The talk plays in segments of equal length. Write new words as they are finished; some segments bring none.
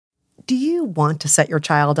Do you want to set your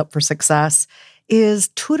child up for success? Is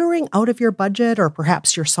tutoring out of your budget, or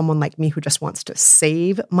perhaps you're someone like me who just wants to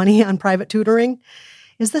save money on private tutoring?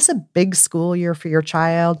 Is this a big school year for your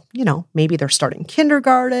child? Maybe they're starting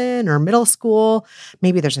kindergarten or middle school.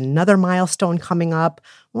 Maybe there's another milestone coming up.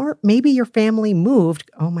 Or maybe your family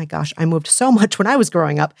moved. Oh my gosh, I moved so much when I was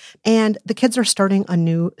growing up, and the kids are starting a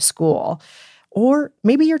new school. Or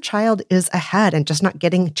maybe your child is ahead and just not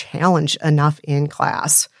getting challenged enough in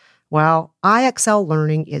class. Well, IXL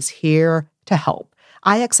Learning is here to help.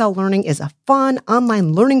 IXL Learning is a fun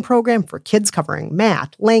online learning program for kids covering math,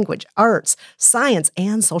 language, arts, science,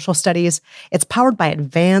 and social studies. It's powered by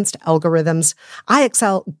advanced algorithms.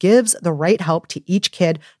 IXL gives the right help to each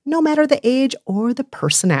kid, no matter the age or the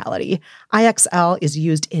personality. IXL is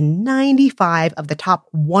used in 95 of the top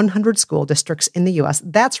 100 school districts in the U.S.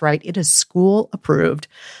 That's right, it is school approved.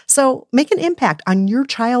 So make an impact on your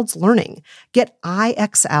child's learning. Get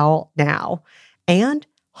IXL now. And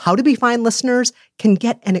How to Be Fine listeners can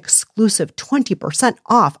get an exclusive 20%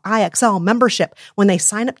 off IXL membership when they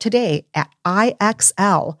sign up today at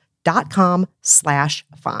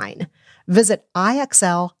IXL.com/fine. Visit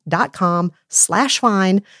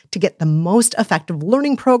IXL.com/fine to get the most effective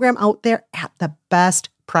learning program out there at the best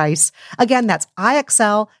price. Again, that's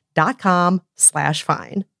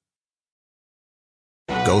IXL.com/fine.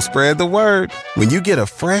 Go spread the word. When you get a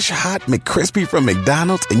fresh, hot McCrispy from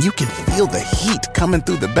McDonald's and you can feel the heat coming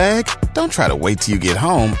through the bag, don't try to wait till you get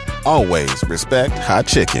home. Always respect hot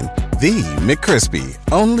chicken. The McCrispy,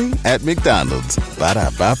 only at McDonald's.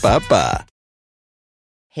 Ba-da-ba-ba-ba.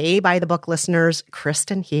 Hey, By the Book listeners,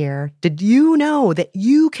 Kristen here. Did you know that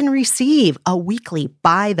you can receive a weekly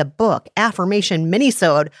By the Book affirmation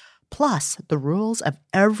minisode, plus the rules of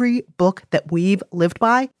every book that we've lived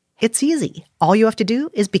by? It's easy. All you have to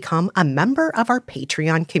do is become a member of our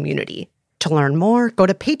Patreon community. To learn more, go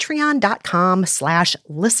to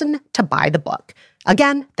patreon.com/listen to buy the book.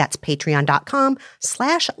 Again, that's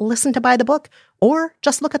patreon.com/listen to buy the book, or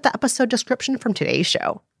just look at the episode description from today's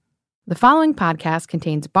show. The following podcast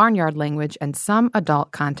contains barnyard language and some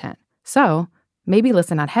adult content. So maybe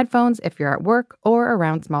listen on headphones if you're at work or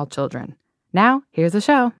around small children. Now, here's the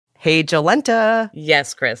show. Hey, Jolenta.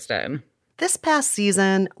 Yes, Kristen. This past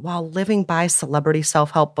season, while living by celebrity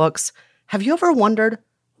self-help books, have you ever wondered,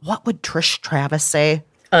 what would Trish Travis say?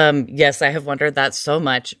 Yes, I have wondered that so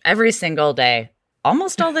much. Every single day.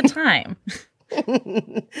 Almost all the time.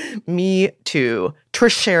 Me too.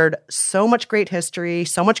 Trish shared so much great history,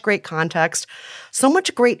 so much great context, so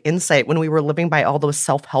much great insight when we were living by all those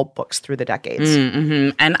self-help books through the decades.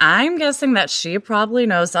 Mm-hmm. And I'm guessing that she probably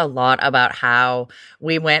knows a lot about how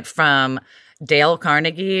we went from Dale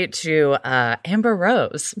Carnegie to Amber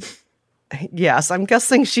Rose. Yes, I'm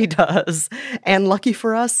guessing she does. And lucky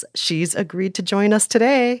for us, she's agreed to join us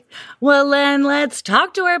today. Well, then let's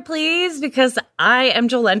talk to her, please, because I am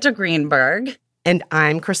Jolenta Greenberg. And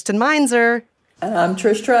I'm Kristen Meinzer. And I'm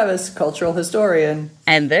Trish Travis, cultural historian.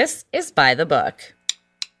 And this is By the Book.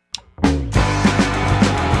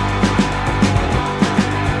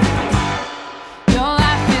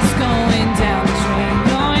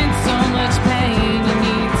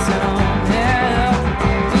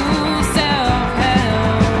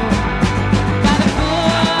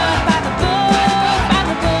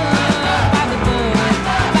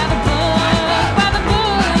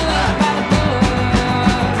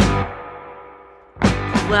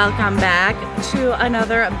 Welcome back to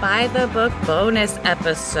another By the Book bonus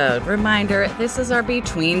episode. Reminder, this is our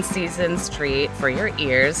between seasons treat for your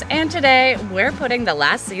ears. And today, we're putting the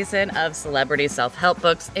last season of celebrity self-help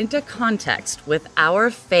books into context with our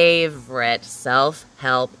favorite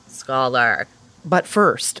self-help scholar. But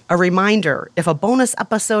first, a reminder, if a bonus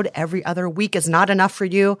episode every other week is not enough for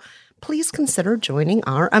you, please consider joining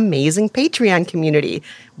our amazing Patreon community,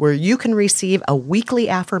 where you can receive a weekly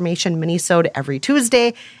affirmation minisode every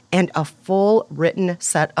Tuesday and a full written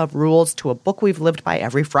set of rules to a book we've lived by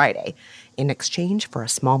every Friday, in exchange for a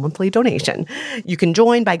small monthly donation. You can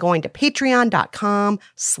join by going to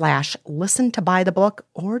patreon.com/listen to buy the book,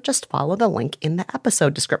 or just follow the link in the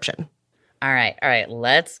episode description. All right,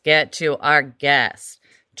 let's get to our guest,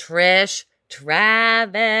 Trish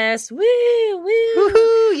Travis. Woo, woo.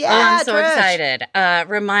 Woohoo, yeah, I'm so Trish. excited.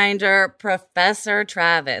 Reminder, Professor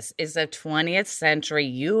Travis is a 20th century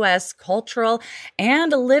U.S. cultural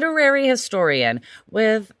and literary historian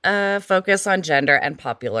with a focus on gender and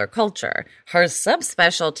popular culture. Her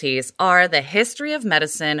subspecialties are the history of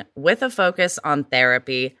medicine with a focus on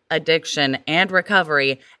therapy, addiction and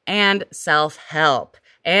recovery, and self-help.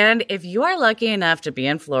 And if you are lucky enough to be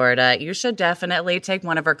in Florida, you should definitely take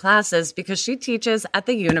one of her classes because she teaches at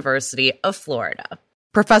the University of Florida.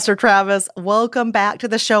 Professor Travis, welcome back to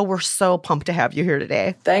the show. We're so pumped to have you here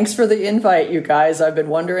today. Thanks for the invite, you guys. I've been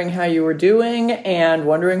wondering how you were doing and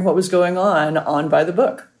wondering what was going on By the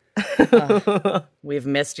Book. We've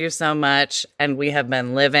missed you so much, and we have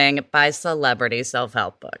been living by celebrity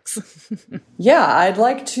self-help books. Yeah, I'd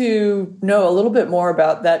like to know a little bit more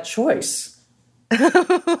about that choice.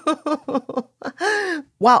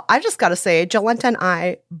 Well, I just got to say, Jolenta and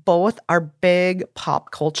I both are big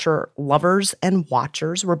pop culture lovers and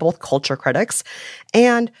watchers. We're both culture critics,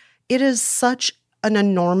 and it is such an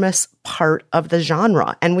enormous part of the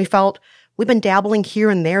genre. And we felt we've been dabbling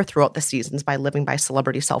here and there throughout the seasons by living by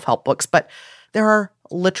celebrity self-help books, but there are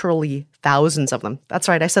literally thousands of them. That's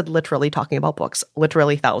right. I said literally talking about books,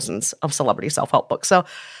 literally thousands of celebrity self-help books. So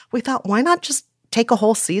we thought, why not just take a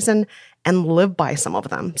whole season and live by some of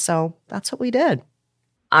them? So that's what we did.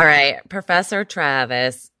 All right, Professor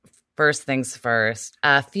Travis, first things first.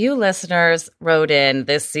 A few listeners wrote in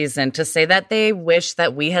this season to say that they wish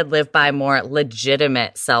that we had lived by more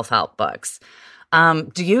legitimate self-help books.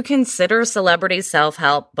 Do you consider celebrity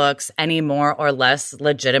self-help books any more or less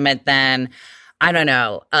legitimate than, I don't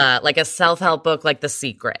know, like a self-help book like The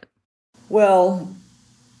Secret? Well,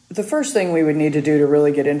 the first thing we would need to do to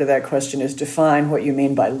really get into that question is define what you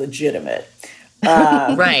mean by legitimate.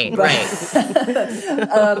 Right.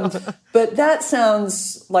 But that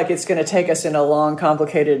sounds like it's going to take us in a long,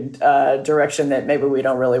 complicated direction that maybe we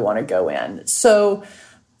don't really want to go in. So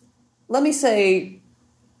let me say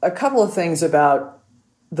a couple of things about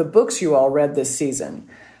the books you all read this season.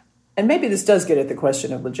 And maybe this does get at the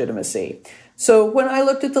question of legitimacy. So when I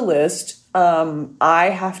looked at the list, I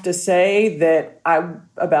have to say that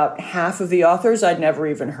about half of the authors I'd never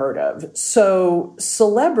even heard of. So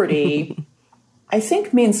celebrity, I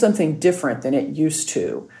think, means something different than it used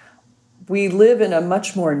to. We live in a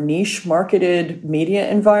much more niche marketed media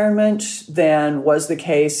environment than was the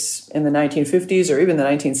case in the 1950s or even the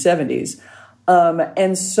 1970s.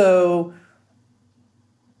 And so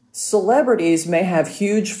celebrities may have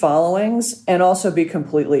huge followings and also be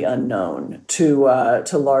completely unknown to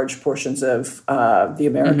large portions of the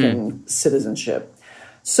American citizenship.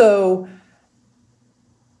 So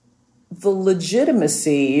the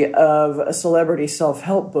legitimacy of a celebrity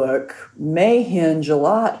self-help book may hinge a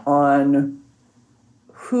lot on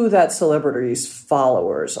who that celebrity's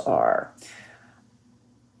followers are.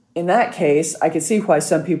 In that case, I could see why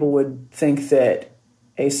some people would think that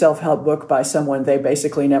a self-help book by someone they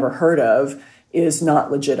basically never heard of is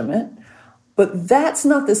not legitimate. But that's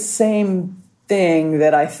not the same thing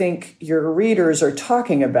that I think your readers are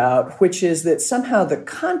talking about, which is that somehow the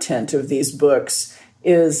content of these books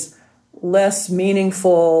is less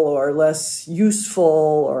meaningful or less useful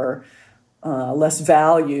or less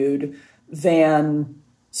valued than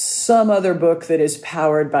some other book that is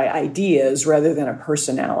powered by ideas rather than a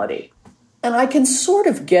personality. And I can sort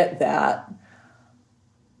of get that,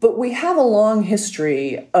 but we have a long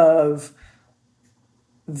history of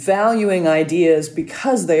valuing ideas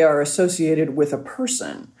because they are associated with a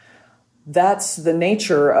person. That's the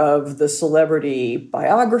nature of the celebrity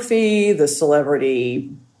biography, the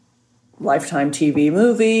celebrity Lifetime TV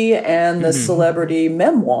movie, and the celebrity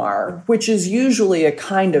memoir, which is usually a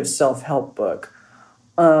kind of self-help book.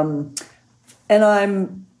 And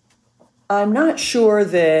I'm not sure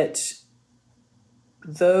that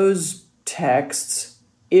those texts,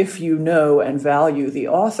 if you know and value the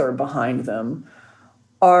author behind them,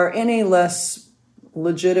 are any less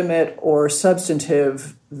legitimate or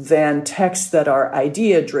substantive than texts that are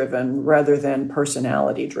idea-driven rather than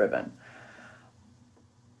personality-driven.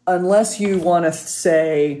 Unless you want to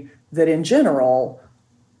say that in general,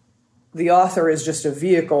 the author is just a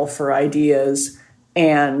vehicle for ideas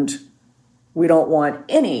and we don't want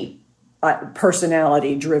any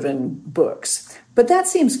personality-driven books. But that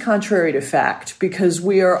seems contrary to fact because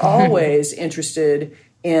we are always interested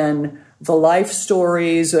in the life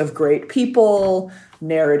stories of great people,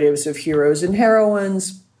 narratives of heroes and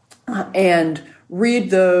heroines, and read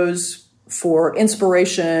those for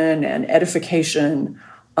inspiration and edification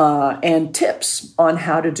and tips on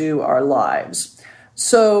how to do our lives.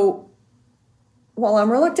 So while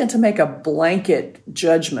I'm reluctant to make a blanket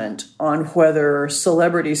judgment on whether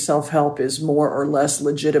celebrity self-help is more or less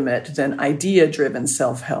legitimate than idea-driven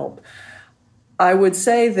self-help, I would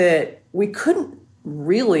say that we couldn't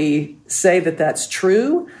really say that that's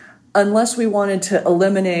true unless we wanted to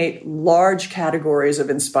eliminate large categories of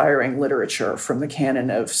inspiring literature from the canon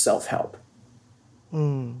of self-help.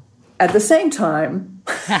 At the same time,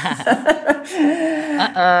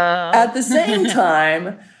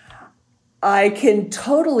 I can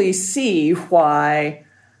totally see why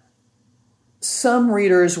some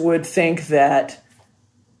readers would think that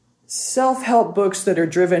self-help books that are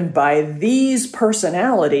driven by these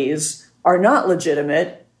personalities are not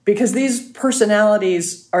legitimate because these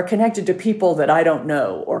personalities are connected to people that I don't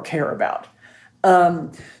know or care about.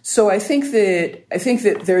 So I think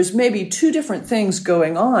that there's maybe two different things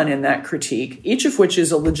going on in that critique, each of which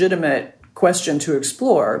is a legitimate question to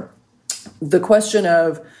explore. The question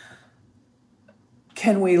of,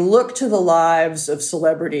 can we look to the lives of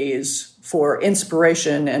celebrities for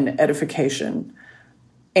inspiration and edification?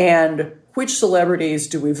 And which celebrities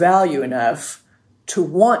do we value enough to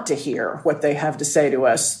want to hear what they have to say to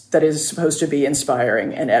us that is supposed to be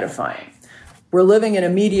inspiring and edifying? We're living in a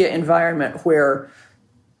media environment where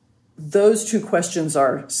those two questions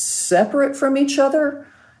are separate from each other.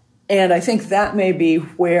 And I think that may be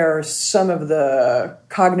where some of the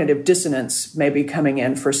cognitive dissonance may be coming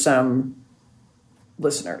in for some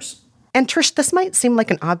listeners. And Trish, this might seem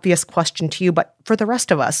like an obvious question to you, but for the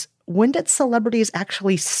rest of us, when did celebrities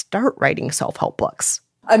actually start writing self-help books?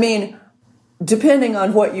 I mean, depending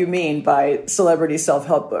on what you mean by celebrity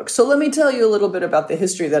self-help books. So let me tell you a little bit about the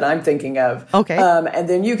history that I'm thinking of. Okay. And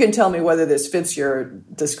then you can tell me whether this fits your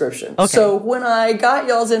description. Okay. So when I got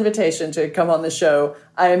y'all's invitation to come on the show,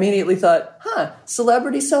 I immediately thought,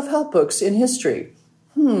 celebrity self-help books in history.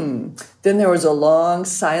 Then there was a long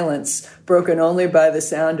silence broken only by the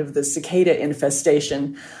sound of the cicada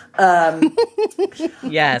infestation.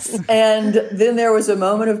 Yes. And then there was a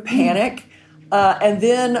moment of panic. And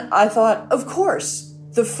then I thought, of course,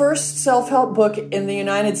 the first self-help book in the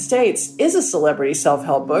United States is a celebrity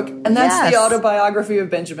self-help book, and that's the autobiography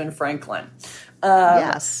of Benjamin Franklin,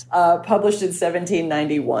 published in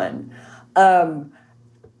 1791.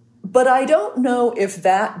 But I don't know if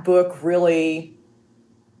that book really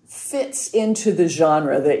fits into the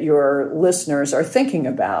genre that your listeners are thinking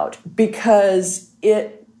about, because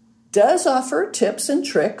it does offer tips and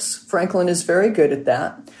tricks. Franklin is very good at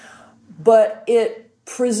that. But it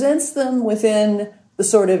presents them within the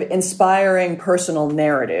sort of inspiring personal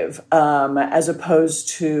narrative, as opposed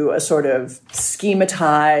to a sort of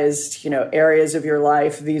schematized, areas of your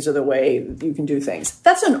life. These are the way you can do things.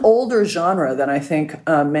 That's an older genre than I think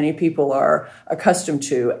many people are accustomed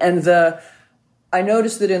to. And I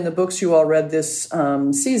noticed that in the books you all read this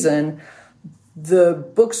season, the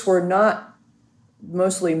books were not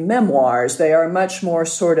mostly memoirs. They are much more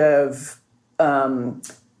sort of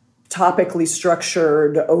topically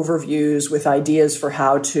structured overviews with ideas for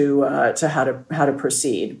how to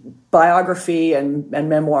proceed. Biography and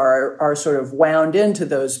memoir are sort of wound into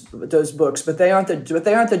those books, but they aren't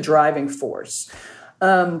the driving force.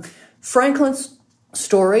 Franklin's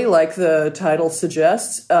story, like the title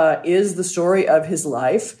suggests, is the story of his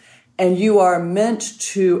life, and you are meant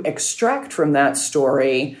to extract from that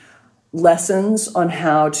story lessons on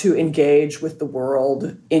how to engage with the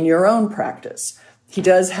world in your own practice. He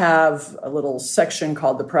does have a little section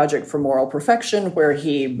called the Project for Moral Perfection, where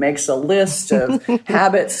he makes a list of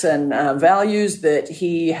habits and values that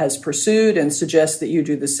he has pursued and suggests that you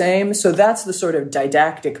do the same. So that's the sort of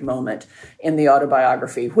didactic moment in the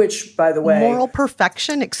autobiography, which, by the way... Moral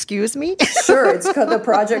perfection, excuse me? Sure, it's called the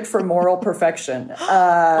Project for Moral Perfection.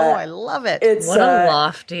 I love it. What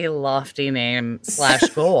a lofty name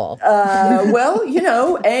 / goal. Well,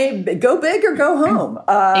 go big or go home.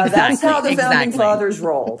 That's how the founding fathers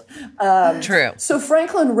rolled. True. So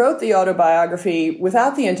Franklin wrote the autobiography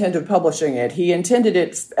without the intent of publishing it. He intended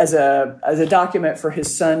it as a document for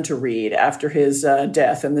his son to read after his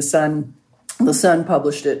death, and the son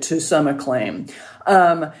published it to some acclaim.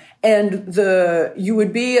 And you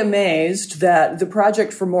would be amazed that the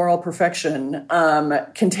Project for Moral Perfection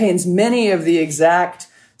contains many of the exact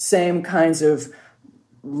same kinds of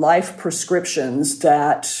life prescriptions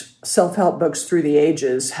that self-help books through the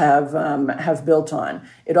ages have built on.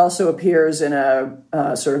 It also appears in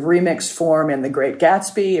a sort of remixed form in The Great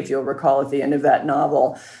Gatsby. If you'll recall, at the end of that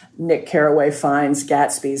novel, Nick Carraway finds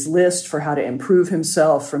Gatsby's list for how to improve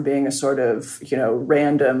himself from being a sort of,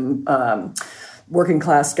 random working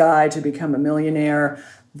class guy to become a millionaire.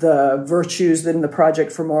 The virtues that in the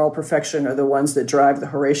Project for Moral Perfection are the ones that drive the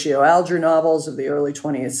Horatio Alger novels of the early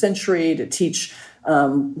 20th century to teach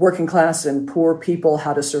working class and poor people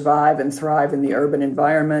how to survive and thrive in the urban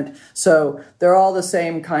environment. So they're all the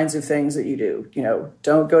same kinds of things that you do.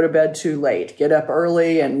 Don't go to bed too late. Get up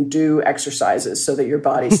early and do exercises so that your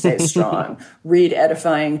body stays strong. Read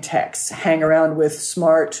edifying texts. Hang around with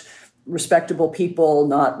smart, respectable people,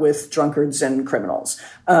 not with drunkards and criminals.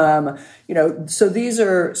 So these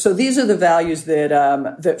are the values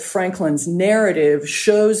that Franklin's narrative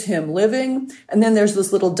shows him living. And then there's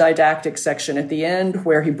this little didactic section at the end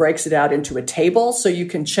where he breaks it out into a table so you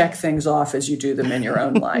can check things off as you do them in your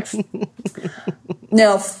own life.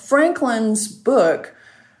 Now, Franklin's book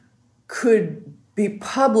could be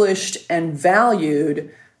published and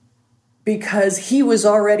valued because he was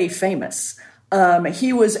already famous.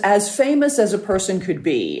 He was as famous as a person could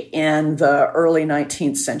be in the early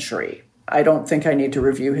 19th century. I don't think I need to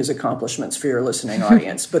review his accomplishments for your listening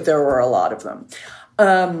audience, but there were a lot of them.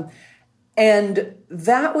 And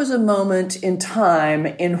that was a moment in time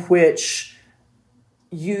in which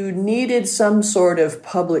you needed some sort of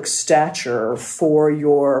public stature for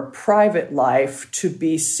your private life to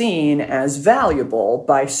be seen as valuable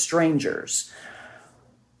by strangers.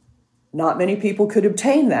 Not many people could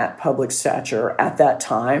obtain that public stature at that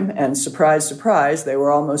time, and surprise, surprise, they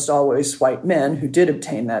were almost always white men who did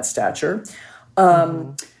obtain that stature.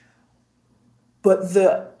 But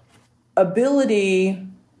the ability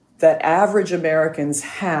that average Americans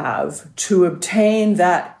have to obtain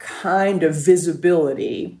that kind of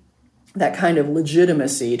visibility, that kind of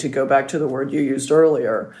legitimacy, to go back to the word you used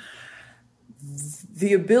earlier,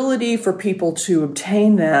 the ability for people to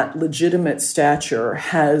obtain that legitimate stature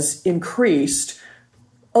has increased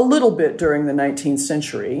a little bit during the 19th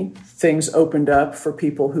century. Things opened up for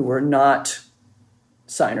people who were not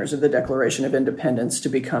signers of the Declaration of Independence to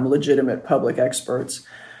become legitimate public experts.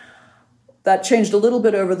 That changed a little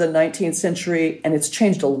bit over the 19th century, and it's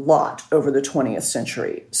changed a lot over the 20th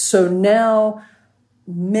century. So now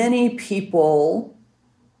many people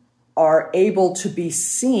are able to be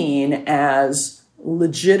seen as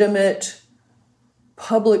legitimate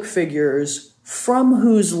public figures from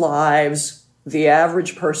whose lives the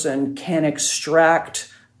average person can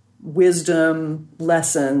extract wisdom,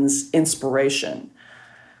 lessons, inspiration.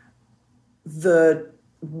 The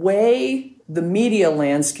way the media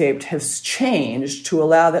landscape has changed to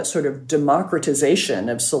allow that sort of democratization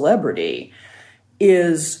of celebrity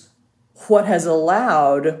is what has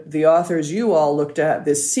allowed the authors you all looked at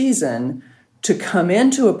this season to come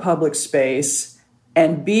into a public space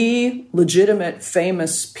and be legitimate,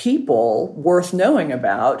 famous people worth knowing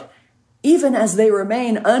about, even as they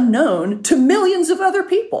remain unknown to millions of other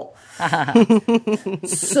people.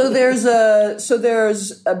 So there's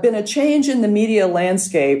been a change in the media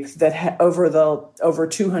landscape that over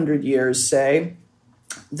 200 years, say,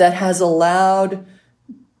 that has allowed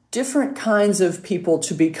different kinds of people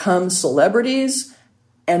to become celebrities,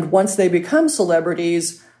 and once they become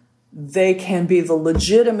celebrities, they can be the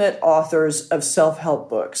legitimate authors of self-help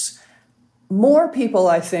books. More people,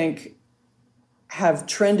 I think, have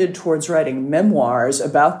trended towards writing memoirs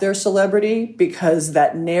about their celebrity because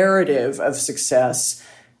that narrative of success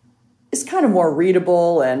is kind of more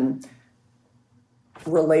readable and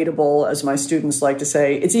relatable, as my students like to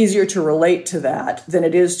say. It's easier to relate to that than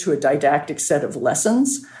it is to a didactic set of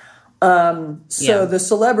lessons. The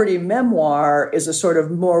celebrity memoir is a sort of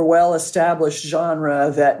more well-established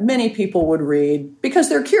genre that many people would read because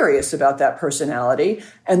they're curious about that personality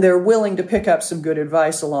and they're willing to pick up some good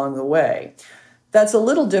advice along the way. That's a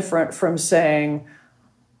little different from saying,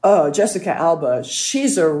 oh, Jessica Alba,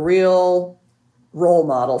 she's a real role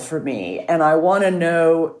model for me, and I want to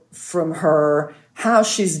know from her how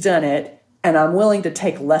she's done it, and I'm willing to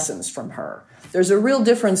take lessons from her. There's a real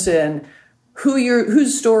difference in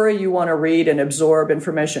whose story you want to read and absorb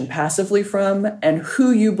information passively from, and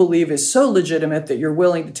who you believe is so legitimate that you're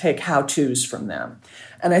willing to take how-tos from them.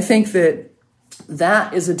 And I think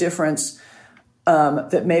that is a difference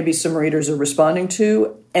that maybe some readers are responding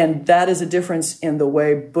to, and that is a difference in the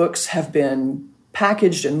way books have been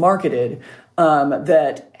packaged and marketed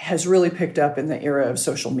that has really picked up in the era of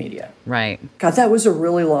social media. Right. God, that was a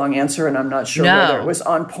really long answer, and I'm not sure whether it was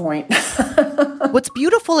on point. What's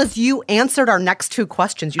beautiful is you answered our next two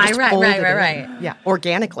questions. You just right. Yeah,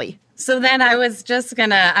 organically. So then I was just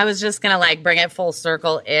gonna like bring it full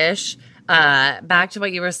circle-ish, back to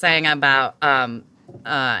what you were saying about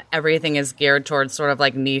everything is geared towards sort of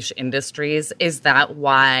like niche industries. Is that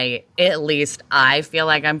why at least I feel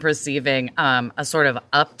like I'm perceiving a sort of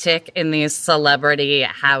uptick in these celebrity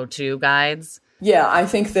how-to guides? Yeah, I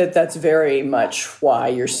think that's very much why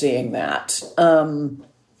you're seeing that.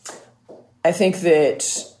 I think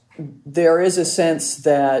that there is a sense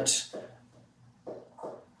that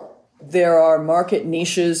there are market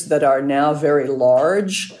niches that are now very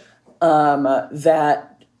large.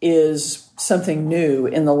 That is something new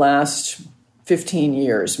in the last 15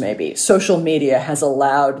 years, maybe. Social media has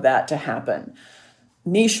allowed that to happen.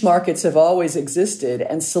 niche markets have always existed,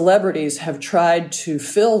 and celebrities have tried to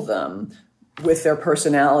fill them with their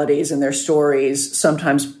personalities and their stories,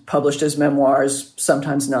 sometimes published as memoirs,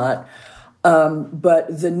 sometimes not.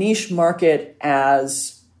 But the niche market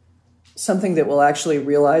as something that will actually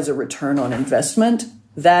realize a return on investment,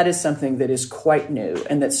 that is something that is quite new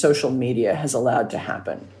and that social media has allowed to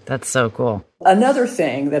happen. That's so cool. Another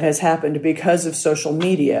thing that has happened because of social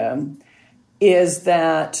media is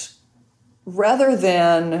that rather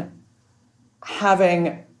than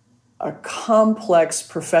having a complex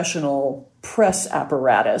professional press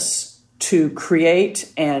apparatus to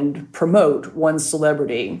create and promote one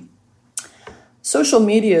celebrity, social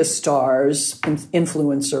media stars,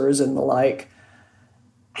 influencers, and the like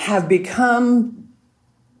have become,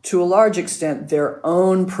 to a large extent, their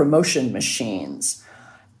own promotion machines.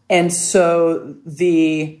 And so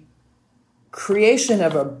the creation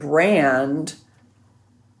of a brand,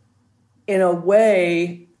 in a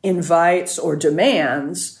way, invites or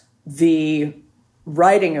demands the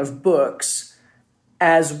writing of books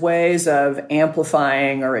as ways of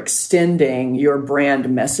amplifying or extending your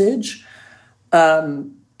brand message,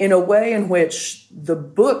 in a way in which the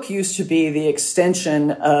book used to be the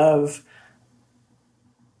extension of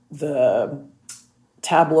the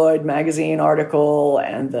tabloid magazine article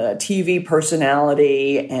and the TV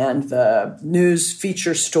personality and the news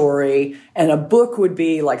feature story, and a book would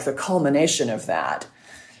be like the culmination of that.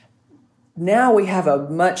 Now we have a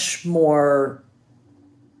much more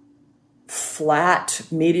flat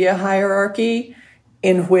media hierarchy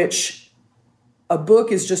in which a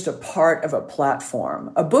book is just a part of a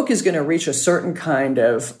platform. A book is going to reach a certain kind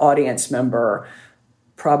of audience member,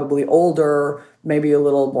 probably older, maybe a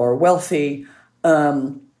little more wealthy,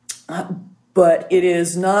 but it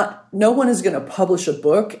is not, no one is going to publish a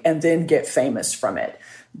book and then get famous from it.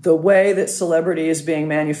 The way that celebrity is being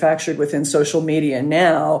manufactured within social media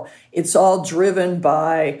now, it's all driven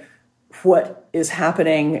by what is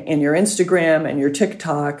happening in your Instagram and your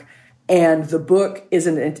TikTok, and the book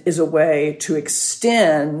is a way to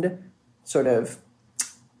extend, sort of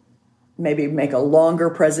maybe make a longer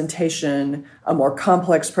presentation, a more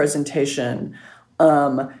complex presentation,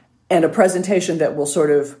 and a presentation that will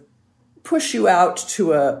sort of push you out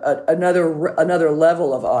to another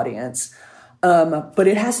level of audience. But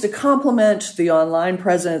it has to complement the online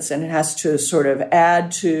presence, and it has to sort of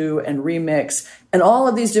add to and remix. And all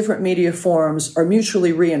of these different media forms are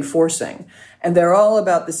mutually reinforcing. And they're all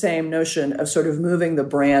about the same notion of sort of moving the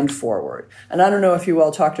brand forward. And I don't know if you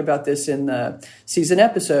all talked about this in the season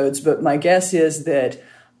episodes, but my guess is that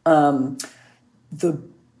the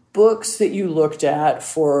books that you looked at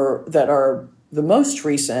that are the most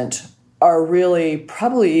recent are really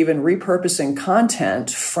probably even repurposing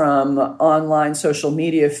content from online social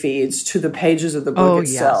media feeds to the pages of the book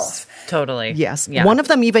itself. Yes. Totally. Yes. Yeah. One of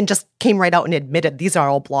them even just came right out and admitted these are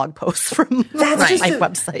all blog posts from my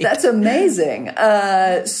website. That's amazing.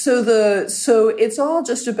 So it's all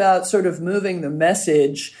just about sort of moving the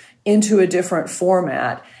message into a different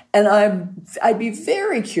format. And I'd be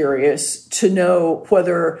very curious to know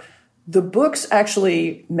whether the books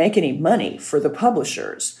actually make any money for the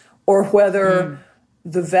publishers, or whether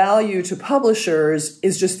the value to publishers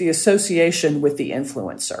is just the association with the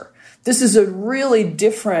influencer. This is a really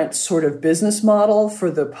different sort of business model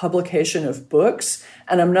for the publication of books,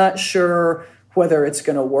 and I'm not sure whether it's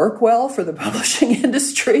going to work well for the publishing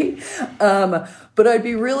industry. But I'd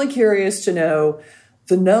be really curious to know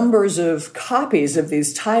the numbers of copies of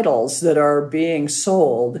these titles that are being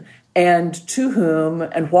sold, and to whom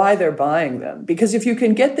and why they're buying them. Because if you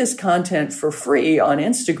can get this content for free on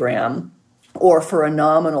Instagram or for a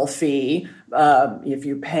nominal fee, if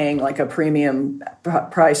you're paying like a premium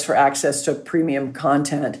price for access to premium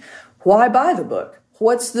content, why buy the book?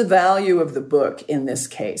 What's the value of the book in this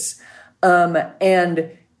case?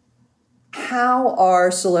 And how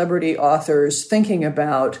are celebrity authors thinking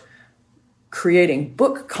about creating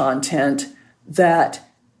book content that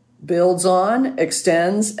builds on,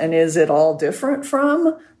 extends, and is it all different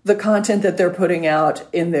from the content that they're putting out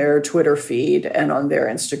in their Twitter feed and on their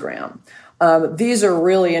Instagram? These are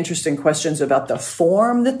really interesting questions about the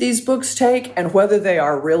form that these books take and whether they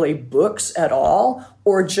are really books at all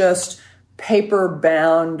or just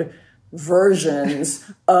paper-bound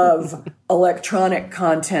versions of electronic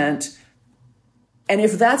content. And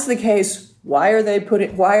if that's the case, why are they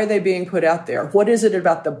being put out there? What is it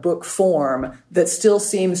about the book form that still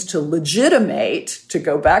seems to legitimate, to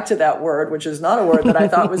go back to that word, which is not a word that I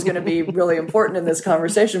thought was going to be really important in this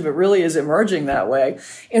conversation, but really is emerging that way?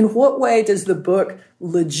 In what way does the book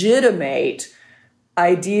legitimate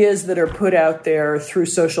ideas that are put out there through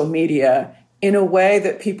social media in a way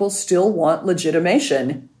that people still want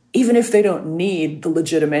legitimation, even if they don't need the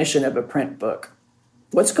legitimation of a print book.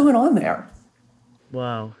 What's going on there?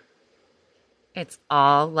 Whoa. It's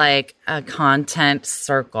all like a content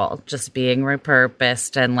circle, just being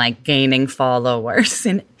repurposed and like gaining followers.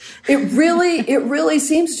 And it really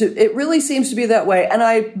seems to be that way.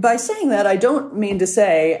 And by saying that, I don't mean to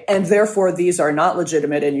say, and therefore these are not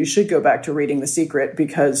legitimate and you should go back to reading The Secret,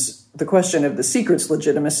 because the question of The Secret's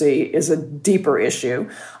legitimacy is a deeper issue,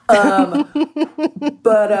 but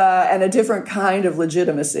and a different kind of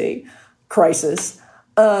legitimacy crisis.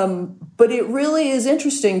 But it really is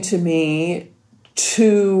interesting to me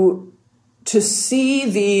to see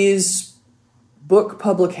these book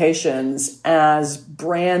publications as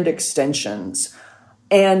brand extensions,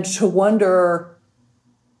 and to wonder,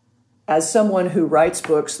 as someone who writes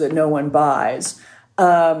books that no one buys,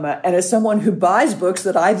 and as someone who buys books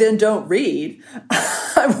that I then don't read,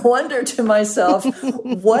 I wonder to myself,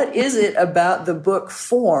 what is it about the book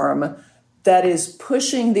form that is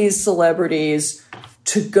pushing these celebrities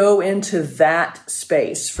to go into that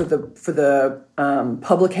space for the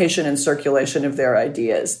publication and circulation of their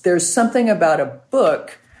ideas? There's something about a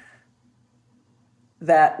book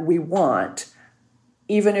that we want,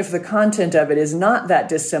 even if the content of it is not that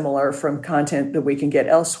dissimilar from content that we can get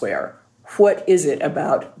elsewhere. What is it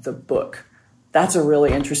about the book? That's a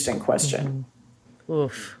really interesting question. Mm-hmm.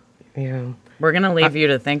 Oof. Yeah. We're going to leave you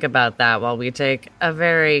to think about that while we take a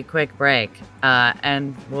very quick break.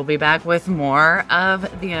 And we'll be back with more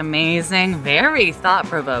of the amazing, very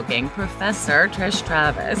thought-provoking Professor Trish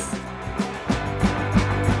Travis.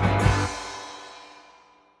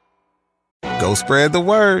 Go spread the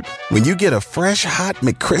word. When you get a fresh, hot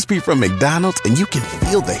McCrispy from McDonald's and you can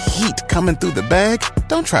feel the heat coming through the bag,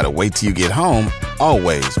 don't try to wait till you get home.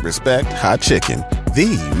 Always respect hot chicken.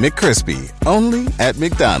 The McCrispy, only at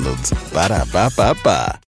McDonald's.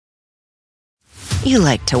 Ba-da-ba-ba-ba. You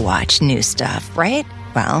like to watch new stuff, right?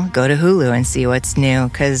 Well, go to Hulu and see what's new,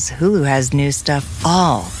 because Hulu has new stuff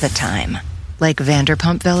all the time. Like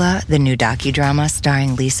Vanderpump Villa, the new docudrama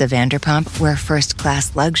starring Lisa Vanderpump, where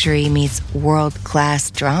first-class luxury meets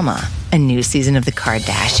world-class drama. A new season of The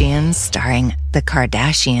Kardashians starring The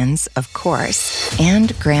Kardashians, of course.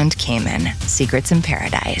 And Grand Cayman, Secrets in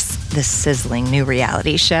Paradise, the sizzling new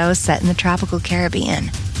reality show set in the tropical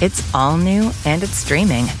Caribbean. It's all new and it's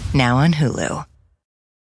streaming now on Hulu.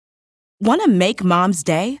 Want to make Mom's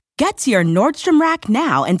day? Get to your Nordstrom Rack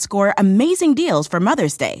now and score amazing deals for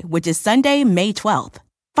Mother's Day, which is Sunday, May 12th.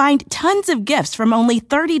 Find tons of gifts from only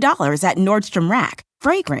 $30 at Nordstrom Rack.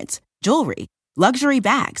 Fragrance, jewelry, luxury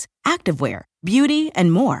bags, activewear, beauty,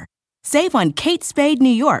 and more. Save on Kate Spade New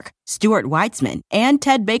York, Stuart Weitzman, and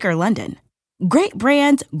Ted Baker London. Great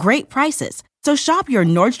brands, great prices. So shop your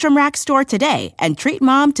Nordstrom Rack store today and treat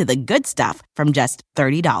Mom to the good stuff from just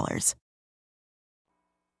 $30.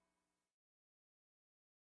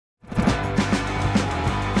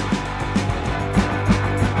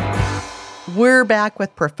 We're back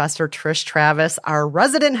with Professor Trish Travis, our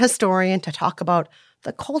resident historian, to talk about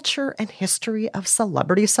the culture and history of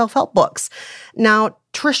celebrity self-help books. Now,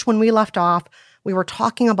 Trish, when we left off, we were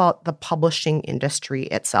talking about the publishing industry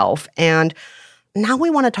itself, and now we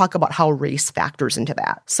want to talk about how race factors into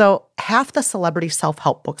that. So half the celebrity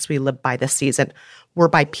self-help books we lived by this season were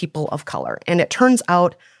by people of color, and it turns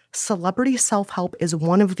out celebrity self-help is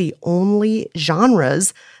one of the only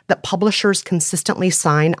genres that publishers consistently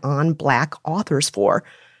sign on Black authors for.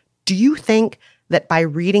 Do you think that by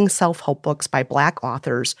reading self-help books by Black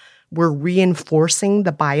authors, we're reinforcing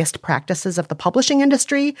the biased practices of the publishing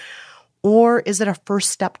industry? Or is it a first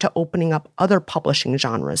step to opening up other publishing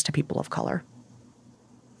genres to people of color?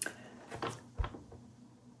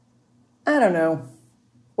 I don't know.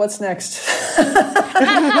 What's next?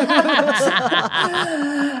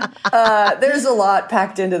 There's a lot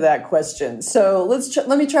packed into that question. So let's try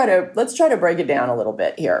to break it down a little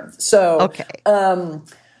bit here. So, okay.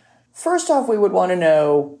 First off, we would want to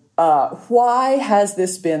know why has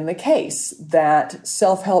this been the case that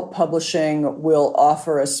self-help publishing will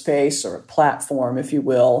offer a space or a platform, if you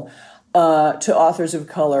will, to authors of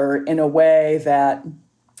color in a way that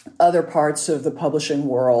other parts of the publishing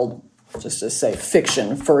world, just to say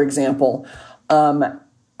fiction, for example,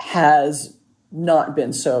 has not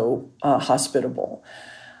been so hospitable.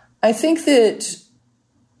 I think that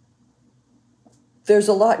there's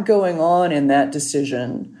a lot going on in that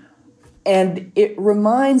decision, and it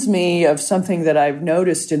reminds me of something that I've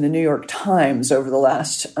noticed in the New York Times over the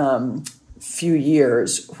last few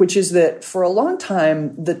years, which is that for a long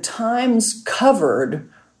time, the Times covered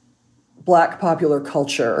Black popular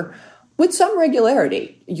culture with some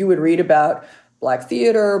regularity. You would read about Black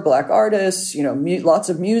theater, Black artists, lots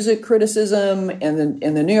of music criticism in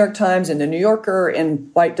the New York Times, in the New Yorker, in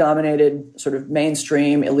white-dominated sort of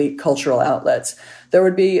mainstream elite cultural outlets. There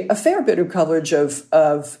would be a fair bit of coverage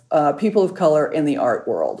of people of color in the art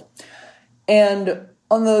world. And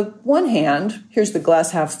on the one hand, here's the glass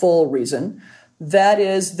half full reason, that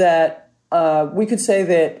is that we could say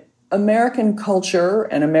that American culture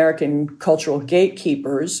and American cultural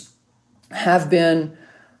gatekeepers have been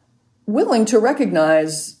willing to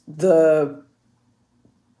recognize the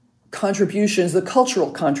contributions, the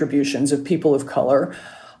cultural contributions of people of color,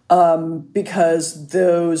 because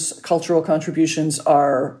those cultural contributions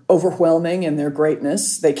are overwhelming in their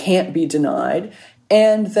greatness. They can't be denied.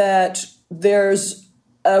 And that there's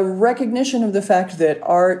a recognition of the fact that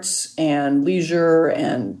arts and leisure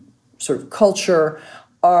and sort of culture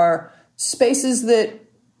are spaces that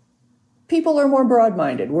people are more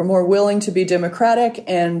broad-minded. We're more willing to be democratic,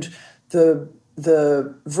 and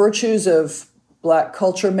the virtues of Black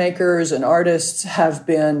culture makers and artists have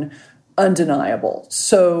been undeniable.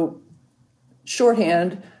 So,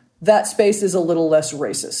 shorthand, that space is a little less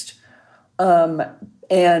racist.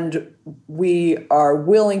 And we are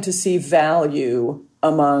willing to see value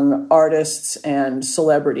among artists and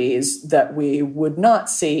celebrities that we would not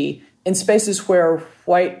see in spaces where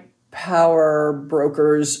white power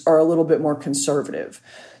brokers are a little bit more conservative.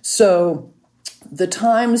 So the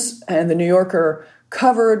Times and the New Yorker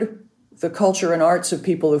covered the culture and arts of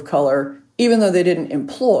people of color, even though they didn't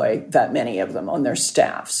employ that many of them on their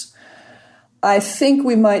staffs. I think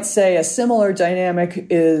we might say a similar dynamic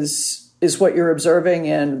is what you're observing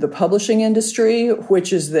in the publishing industry,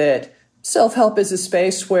 which is that self-help is a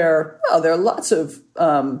space where, there are lots of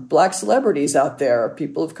Black celebrities out there,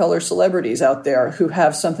 people of color celebrities out there who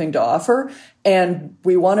have something to offer, and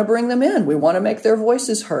we want to bring them in. We want to make their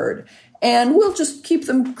voices heard. And we'll just keep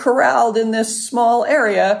them corralled in this small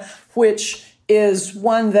area, which is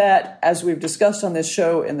one that, as we've discussed on this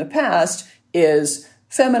show in the past, is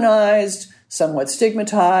feminized, somewhat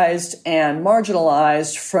stigmatized, and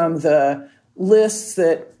marginalized from the lists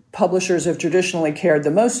that publishers have traditionally cared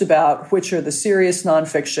the most about, which are the serious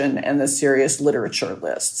nonfiction and the serious literature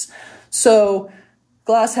lists. So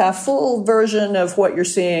glass half full version of what you're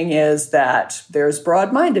seeing is that there's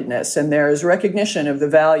broad-mindedness and there's recognition of the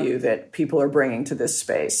value that people are bringing to this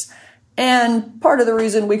space. And part of the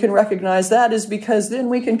reason we can recognize that is because then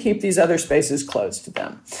we can keep these other spaces closed to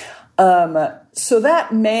them. So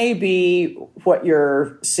that may be what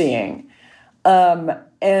you're seeing.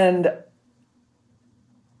 And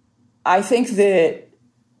I think that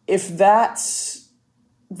if that's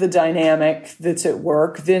the dynamic that's at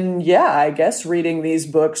work, then I guess reading these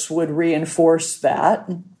books would reinforce that,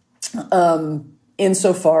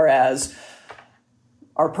 insofar as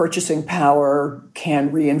our purchasing power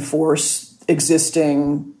can reinforce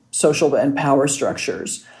existing social and power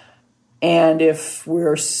structures. And if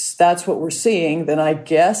that's what we're seeing, then I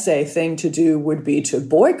guess a thing to do would be to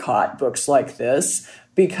boycott books like this,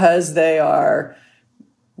 because they are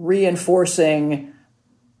reinforcing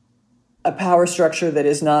a power structure that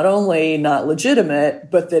is not only not legitimate,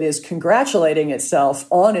 but that is congratulating itself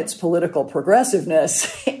on its political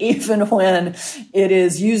progressiveness, even when it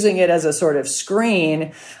is using it as a sort of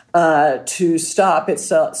screen to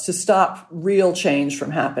stop real change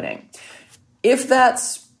from happening. If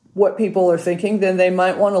that's what people are thinking, then they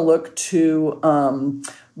might want to look to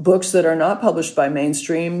books that are not published by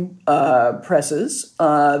mainstream presses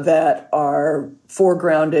that are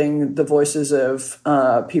foregrounding the voices of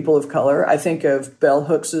people of color. I think of Bell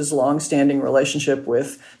Hooks's longstanding relationship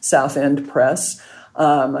with South End Press.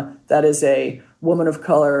 That is a woman of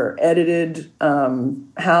color edited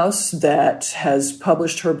house that has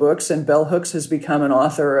published her books, and Bell Hooks has become an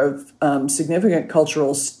author of significant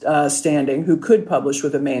cultural standing who could publish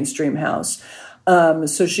with a mainstream house.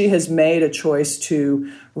 So she has made a choice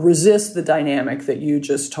to resist the dynamic that you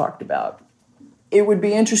just talked about. It would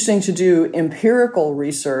be interesting to do empirical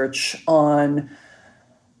research on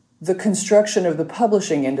the construction of the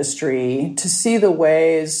publishing industry to see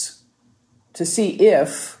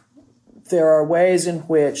if there are ways in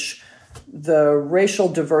which the racial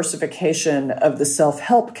diversification of the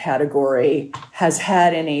self-help category has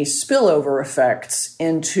had any spillover effects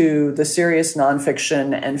into the serious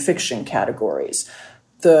nonfiction and fiction categories.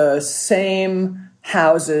 The same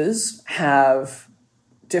houses have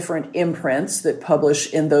different imprints that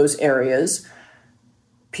publish in those areas.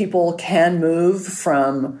 People can move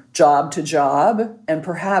from job to job, and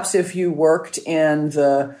perhaps if you worked in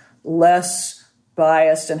the less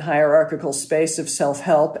biased and hierarchical space of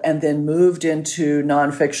self-help and then moved into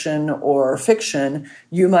nonfiction or fiction,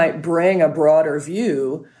 you might bring a broader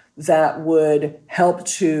view that would help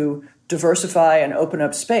to diversify and open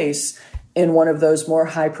up space in one of those more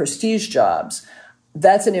high prestige jobs?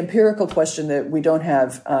 That's an empirical question that we don't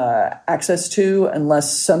have access to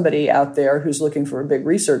unless somebody out there who's looking for a big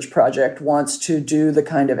research project wants to do the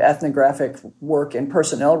kind of ethnographic work in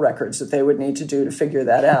personnel records that they would need to do to figure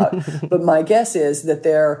that out. But my guess is that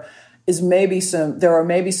there are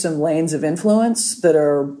maybe some lanes of influence that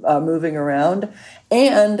are moving around.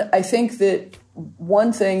 And I think that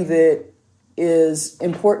one thing that is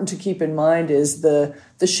important to keep in mind is the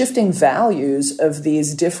shifting values of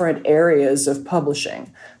these different areas of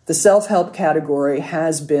publishing. The self-help category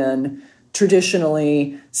has been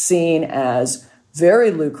traditionally seen as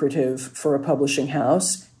very lucrative for a publishing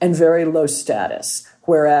house and very low status,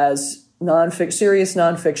 whereas serious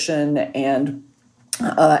nonfiction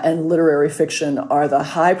and literary fiction are the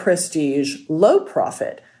high prestige, low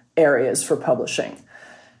profit areas for publishing.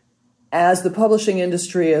 As the publishing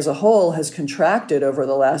industry as a whole has contracted over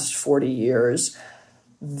the last 40 years,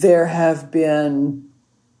 there have been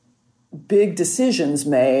big decisions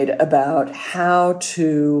made about how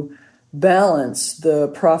to balance the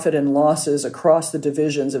profit and losses across the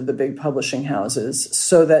divisions of the big publishing houses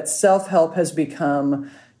so that self-help has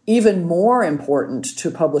become even more important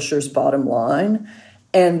to publishers' bottom line.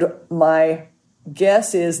 And my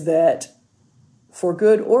guess is that for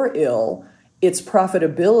good or ill, its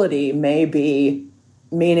profitability may be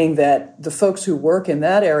meaning that the folks who work in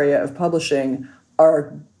that area of publishing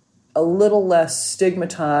are a little less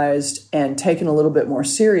stigmatized and taken a little bit more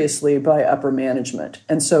seriously by upper management.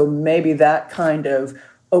 And so maybe that kind of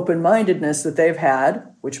open-mindedness that they've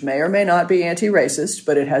had, which may or may not be anti-racist,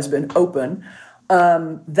 but it has been open,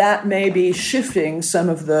 that may be shifting some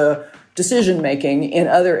of the decision-making in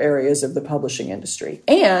other areas of the publishing industry.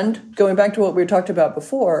 And going back to what we talked about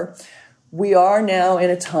before, we are now in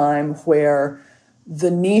a time where the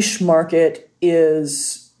niche market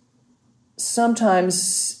is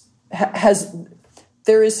sometimes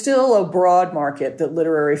there is still a broad market that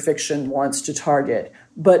literary fiction wants to target,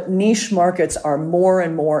 but niche markets are more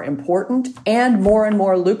and more important and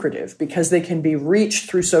more lucrative because they can be reached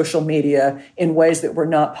through social media in ways that were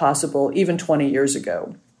not possible even 20 years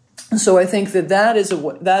ago. So I think that is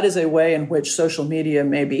a way in which social media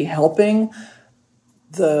may be helping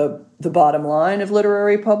the bottom line of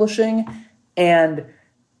literary publishing, and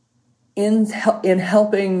in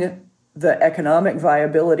helping the economic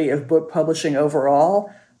viability of book publishing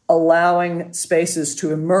overall, allowing spaces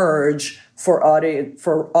to emerge for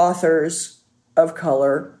authors of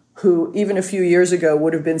color who even a few years ago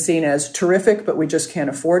would have been seen as terrific, but we just can't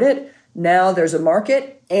afford it. Now there's a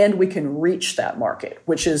market, and we can reach that market,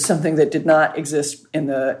 which is something that did not exist in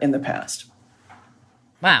the past.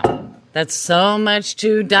 Wow. That's so much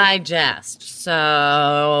to digest.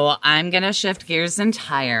 So I'm going to shift gears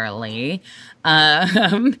entirely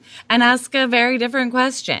and ask a very different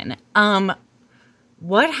question.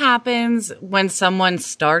 What happens when someone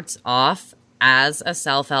starts off as a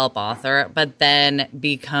self-help author, but then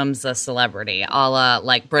becomes a celebrity, a la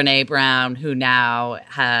like Brené Brown, who now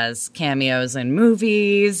has cameos in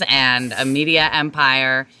movies and a media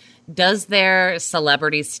empire? Does their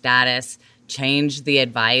celebrity status change the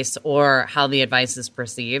advice or how the advice is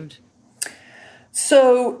perceived?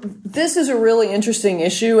 So this is a really interesting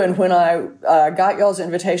issue. And when I got y'all's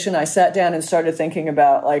invitation, I sat down and started thinking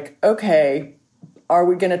about, like, okay, are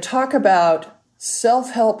we going to talk about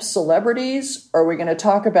self-help celebrities, or are we going to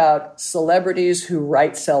talk about celebrities who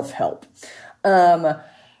write self-help?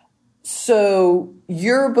 So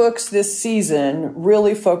your books this season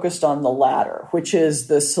really focused on the latter, which is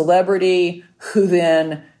the celebrity who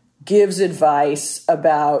then gives advice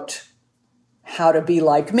about how to be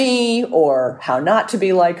like me or how not to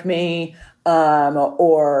be like me,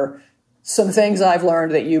 or some things I've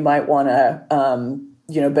learned that you might want to,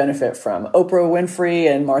 benefit from. Oprah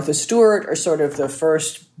Winfrey and Martha Stewart are sort of the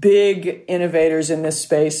first big innovators in this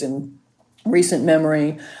space in recent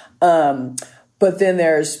memory. But then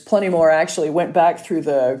there's plenty more. I actually went back through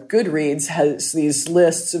the Goodreads, has these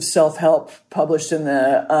lists of self-help published in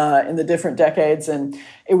the different decades. And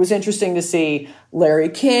it was interesting to see Larry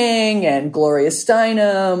King and Gloria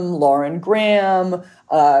Steinem, Lauren Graham,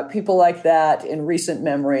 people like that in recent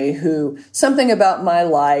memory who something about my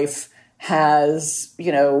life has,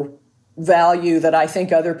 value that I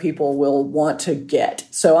think other people will want to get.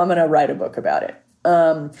 So I'm going to write a book about it.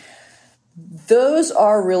 Those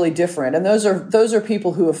are really different, and those are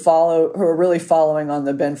people who are really following on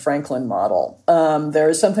the Ben Franklin model. There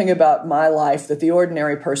is something about my life that the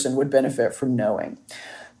ordinary person would benefit from knowing.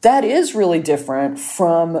 That is really different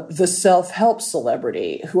from the self-help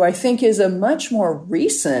celebrity, who I think is a much more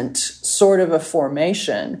recent sort of a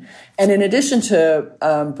formation. And in addition to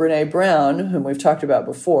Brené Brown, whom we've talked about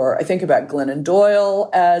before, I think about Glennon Doyle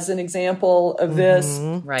as an example of this.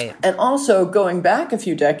 Right. And also going back a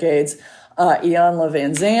few decades, Iyanla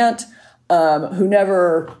Vanzant, who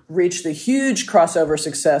never reached the huge crossover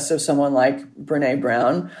success of someone like Brené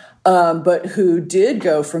Brown, but who did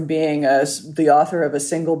go from being the author of a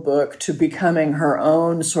single book to becoming her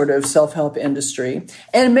own sort of self-help industry.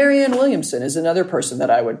 And Marianne Williamson is another person that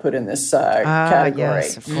I would put in this category.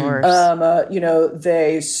 Yes, of course.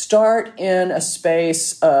 They start in a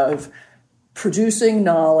space of producing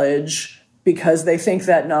knowledge because they think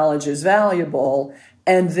that knowledge is valuable,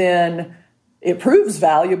 and then it proves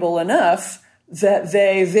valuable enough that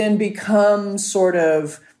they then become sort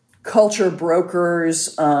of culture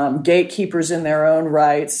brokers, gatekeepers in their own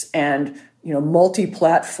rights, and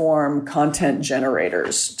multi-platform content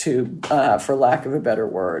generators, for lack of a better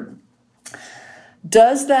word.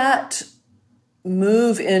 Does that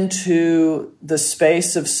move into the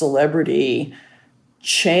space of celebrity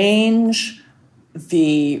change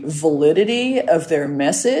the validity of their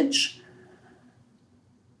message?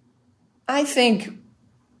 I think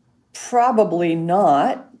probably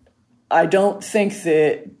not. I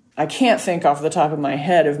can't think off the top of my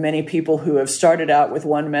head of many people who have started out with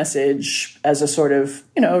one message as a sort of,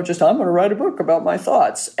 just I'm going to write a book about my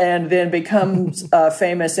thoughts, and then become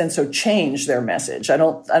famous and so change their message. I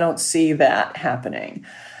don't see that happening.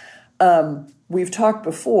 We've talked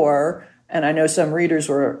before, and I know some readers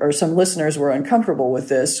or some listeners were uncomfortable with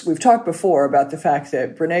this. We've talked before about the fact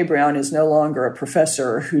that Brené Brown is no longer a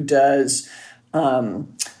professor who does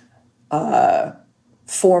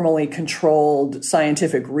formally controlled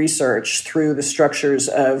scientific research through the structures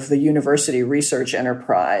of the university research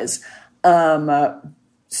enterprise.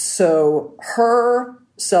 So her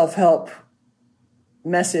self-help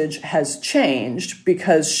message has changed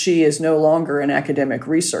because she is no longer an academic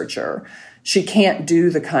researcher. She can't do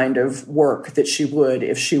the kind of work that she would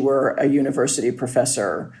if she were a university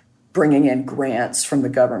professor bringing in grants from the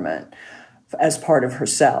government as part of her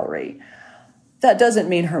salary. That doesn't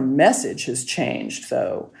mean her message has changed,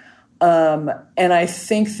 though. And I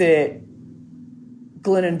think that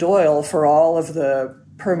Glennon Doyle, for all of the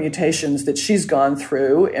permutations that she's gone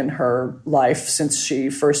through in her life since she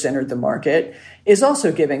first entered the market, is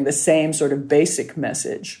also giving the same sort of basic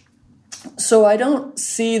message. So I don't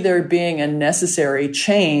see there being a necessary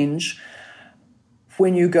change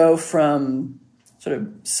when you go from sort of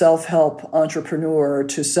self-help entrepreneur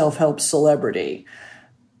to self-help celebrity.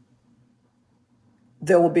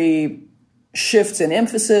 There will be shifts in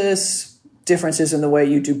emphasis, differences in the way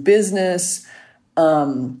you do business,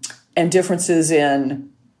 and differences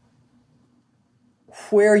in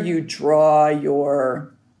where you draw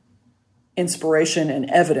your inspiration and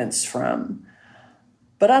evidence from.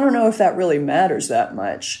 But I don't know if that really matters that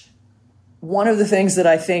much. One of the things that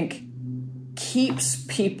I think keeps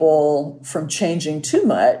people from changing too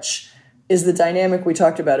much is the dynamic we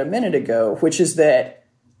talked about a minute ago, which is that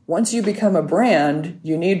once you become a brand,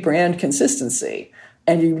 you need brand consistency,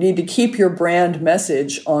 and you need to keep your brand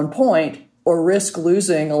message on point or risk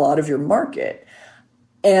losing a lot of your market.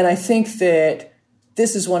 And I think that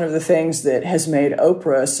this is one of the things that has made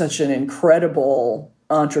Oprah such an incredible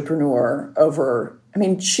entrepreneur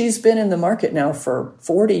she's been in the market now for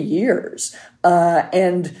 40 years.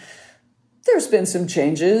 And there's been some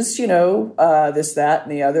changes, this, that,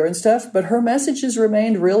 and the other and stuff, but her message has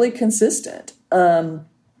remained really consistent. And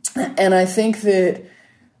I think that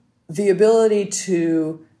the ability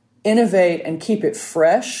to innovate and keep it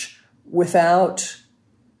fresh without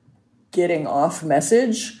getting off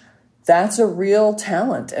message, that's a real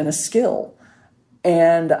talent and a skill.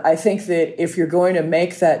 And I think that if you're going to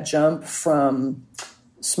make that jump from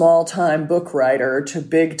small-time book writer to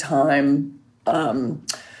big-time,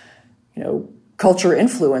 culture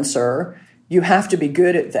influencer, you have to be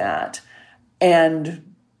good at that.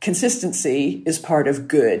 And consistency is part of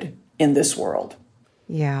good in this world.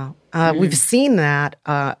 Yeah. We've seen that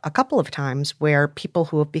a couple of times where people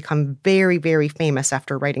who have become very, very famous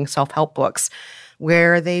after writing self-help books,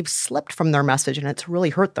 where they've slipped from their message and it's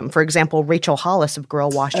really hurt them. For example, Rachel Hollis of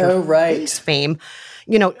Girl Wash Your Face fame,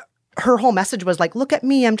 her whole message was like, look at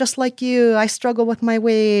me, I'm just like you. I struggle with my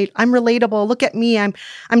weight. I'm relatable. Look at me. I'm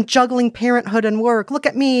juggling parenthood and work. Look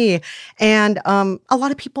at me. And a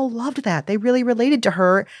lot of people loved that. They really related to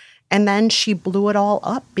her. And then she blew it all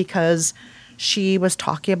up because she was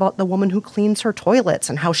talking about the woman who cleans her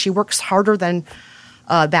toilets and how she works harder than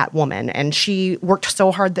that woman, and she worked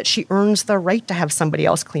so hard that she earns the right to have somebody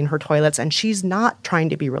else clean her toilets, and she's not trying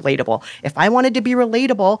to be relatable. If I wanted to be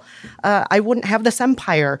relatable, I wouldn't have this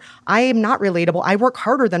empire. I am not relatable. I work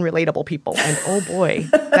harder than relatable people. And oh boy,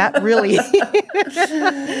 that really,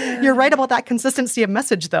 you're right about that consistency of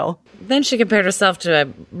message though. Then she compared herself to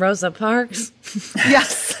Rosa Parks.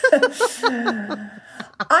 Yes.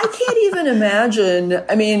 I can't even imagine.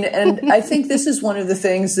 I mean, and I think this is one of the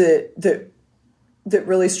things that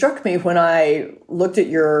really struck me when I looked at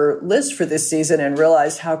your list for this season and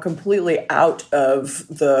realized how completely out of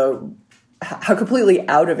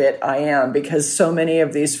it I am, because so many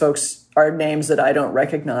of these folks are names that I don't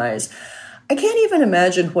recognize. I can't even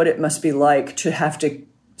imagine what it must be like to have to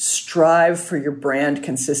strive for your brand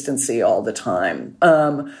consistency all the time.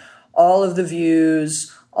 All of the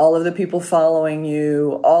views, all of the people following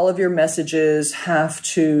you, all of your messages have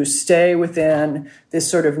to stay within this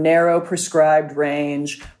sort of narrow prescribed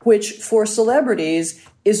range, which for celebrities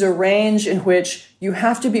is a range in which you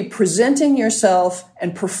have to be presenting yourself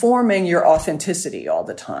and performing your authenticity all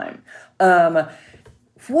the time.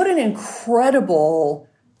 What an incredible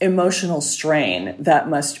emotional strain that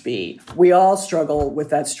must be. We all struggle with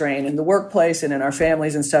that strain in the workplace and in our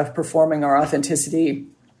families and stuff, performing our authenticity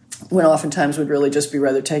when oftentimes we'd really just be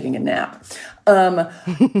rather taking a nap. And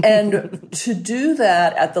to do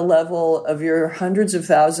that at the level of your hundreds of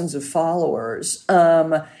thousands of followers,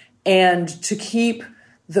 and to keep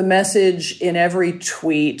the message in every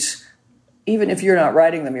tweet, even if you're not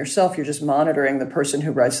writing them yourself, you're just monitoring the person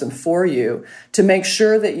who writes them for you, to make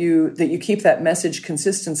sure that you keep that message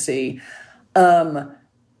consistency.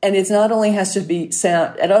 And it not only has to be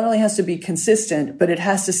consistent, but it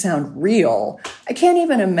has to sound real. I can't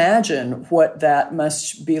even imagine what that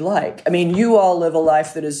must be like. I mean, you all live a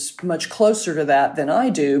life that is much closer to that than I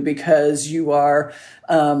do, because you are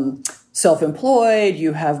self-employed,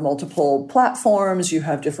 you have multiple platforms, you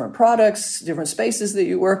have different products, different spaces that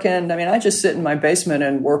you work in. I mean, I just sit in my basement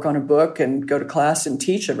and work on a book and go to class and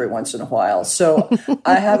teach every once in a while. So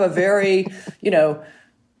I have a very,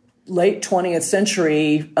 late 20th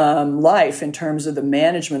century life in terms of the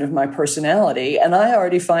management of my personality. And I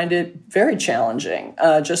already find it very challenging,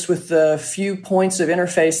 just with the few points of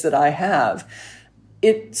interface that I have.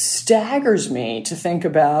 It staggers me to think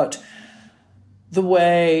about the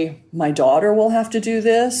way my daughter will have to do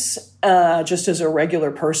this, just as a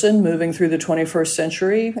regular person moving through the 21st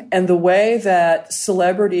century, and the way that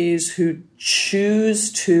celebrities who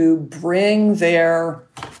choose to bring their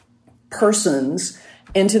persons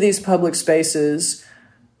into these public spaces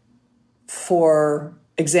for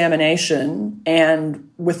examination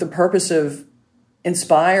and with the purpose of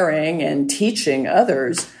inspiring and teaching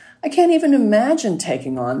others, I can't even imagine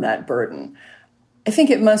taking on that burden. I think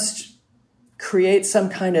it must create some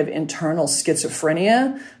kind of internal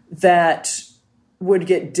schizophrenia that would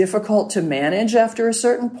get difficult to manage after a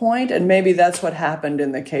certain point. And maybe that's what happened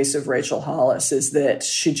in the case of Rachel Hollis, is that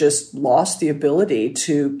she just lost the ability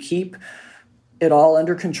to keep it all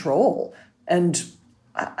under control. And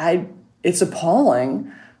it's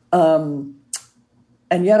appalling. And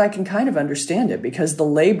yet I can kind of understand it, because the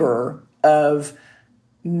labor of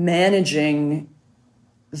managing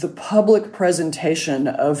the public presentation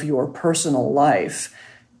of your personal life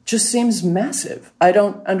just seems massive. I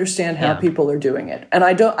don't understand how people are doing it. And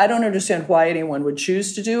I don't understand why anyone would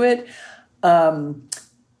choose to do it.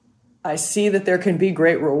 I see that there can be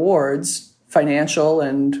great rewards, financial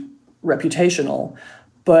and reputational,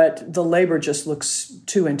 but the labor just looks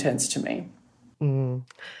too intense to me.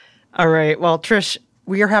 All right. Well, Trish,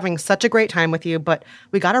 we are having such a great time with you, but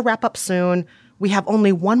we got to wrap up soon. We have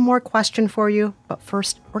only one more question for you, but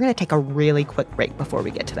first, we're going to take a really quick break before we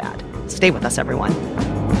get to that. Stay with us, everyone.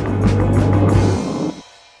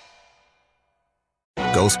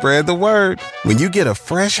 Go spread the word. When you get a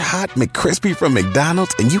fresh, hot McCrispy from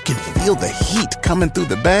McDonald's and you can feel the heat coming through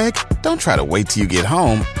the bag, don't try to wait till you get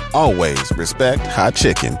home. Always respect hot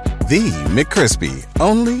chicken. The McCrispy,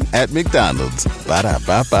 only at McDonald's.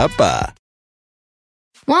 Ba-da-ba-ba-ba.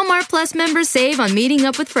 Walmart Plus members save on meeting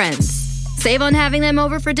up with friends. Save on having them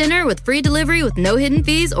over for dinner with free delivery with no hidden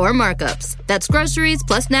fees or markups. That's groceries,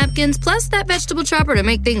 plus napkins, plus that vegetable chopper to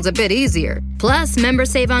make things a bit easier. Plus, members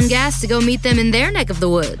save on gas to go meet them in their neck of the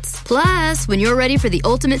woods. Plus, when you're ready for the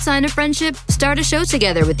ultimate sign of friendship, start a show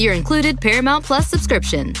together with your included Paramount Plus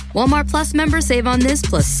subscription. Walmart Plus members save on this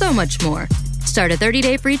plus so much more. Start a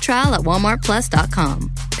 30-day free trial at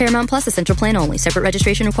walmartplus.com. Paramount Plus Essential Plan only. Separate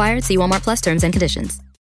registration required. See Walmart Plus terms and conditions.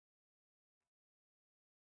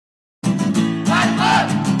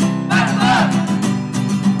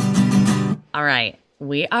 All right,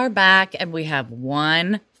 we are back, and we have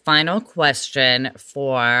one final question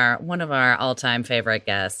for one of our all-time favorite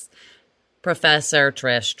guests, Professor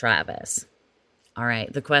Trish Travis. All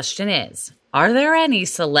right, the question is, are there any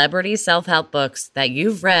celebrity self-help books that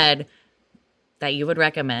you've read that you would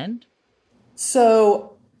recommend?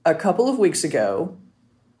 So a couple of weeks ago,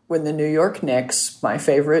 when the New York Knicks, my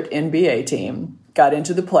favorite NBA team, got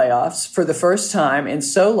into the playoffs for the first time in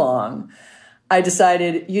so long, I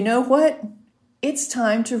decided, you know what? It's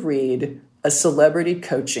time to read a celebrity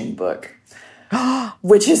coaching book,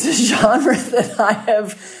 which is a genre that I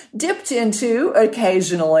have dipped into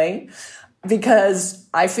occasionally because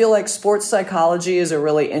I feel like sports psychology is a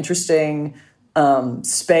really interesting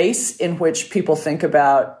space in which people think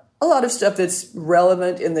about a lot of stuff that's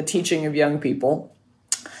relevant in the teaching of young people.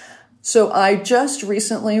 So I just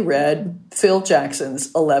recently read Phil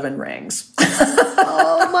Jackson's 11 Rings.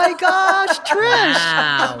 Oh my gosh, Trish.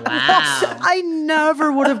 Wow. I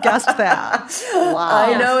never would have guessed that. Wow.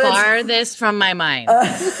 I know it's farthest from my mind.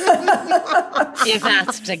 If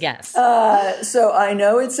that's to guess. So I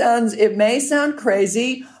know it may sound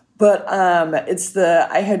crazy, but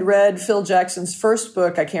I had read Phil Jackson's first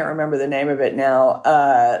book, I can't remember the name of it now,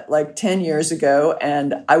 like 10 years ago,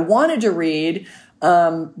 and I wanted to read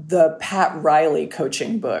the Pat Riley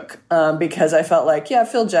coaching book because I felt like, yeah,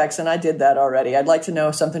 Phil Jackson, I did that already. I'd like to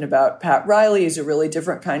know something about Pat Riley. He's a really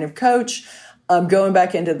different kind of coach. Going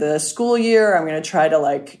back into the school year, I'm going to try to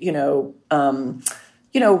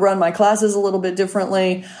run my classes a little bit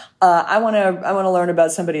differently. I want to learn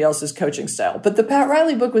about somebody else's coaching style. But the Pat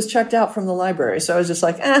Riley book was checked out from the library. So I was just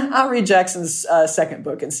like, I'll read Jackson's second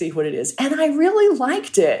book and see what it is. And I really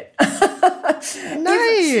liked it.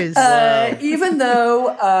 Nice. Even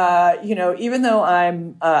though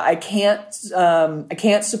I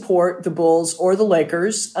can't support the Bulls or the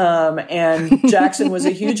Lakers. And Jackson was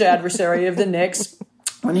a huge adversary of the Knicks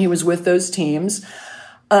when he was with those teams.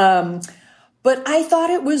 But I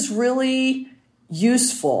thought it was really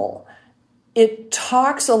useful. It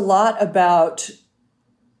talks a lot about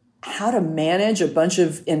how to manage a bunch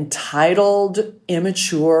of entitled,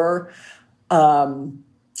 immature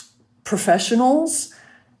professionals.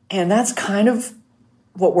 And that's kind of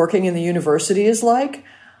what working in the university is like.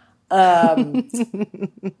 And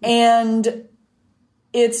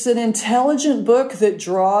it's an intelligent book that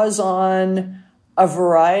draws on a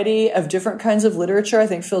variety of different kinds of literature. I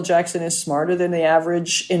think Phil Jackson is smarter than the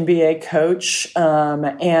average NBA coach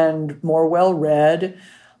and more well-read.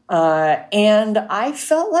 And I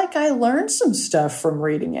felt like I learned some stuff from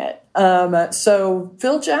reading it. So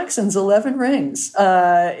Phil Jackson's 11 Rings,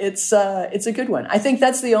 it's a good one. I think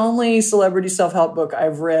that's the only celebrity self-help book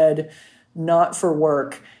I've read not for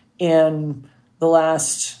work in the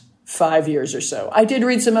last 5 years or so. I did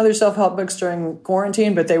read some other self-help books during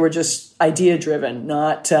quarantine, but they were just idea-driven,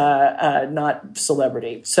 not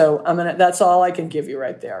celebrity. So that's all I can give you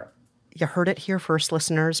right there. You heard it here first,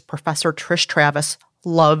 listeners. Professor Trish Travis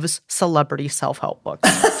loves celebrity self-help books.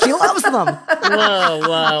 She loves them.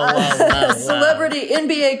 Whoa. Celebrity,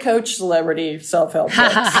 NBA coach celebrity self-help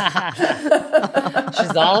books.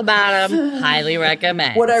 She's all about them. Highly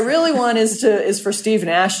recommend. What I really want is for Steve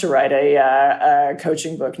Nash to write a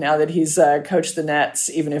coaching book now that he's coached the Nets,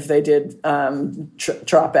 even if they did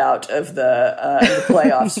drop out of the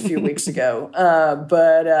playoffs a few weeks ago.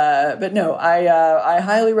 But no, I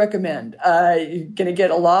highly recommend. You're going to get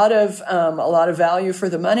a lot of value for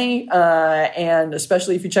the money, and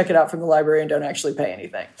especially if you check it out from the library and don't actually pay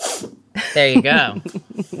anything. There you go.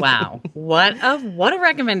 Wow. What a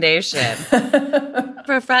recommendation.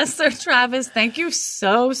 Professor Travis, thank you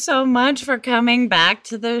so much for coming back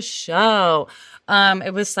to the show.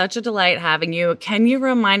 It was such a delight having you. Can you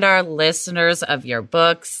remind our listeners of your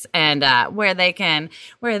books and where they can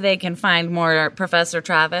find more Professor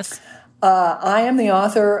Travis? I am the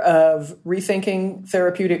author of Rethinking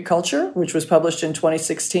Therapeutic Culture, which was published in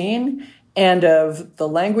 2016, and of The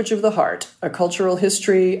Language of the Heart, a cultural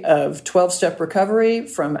history of 12-step recovery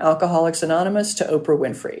from Alcoholics Anonymous to Oprah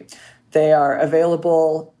Winfrey. They are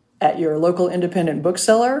available at your local independent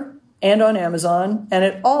bookseller and on Amazon and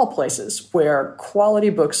at all places where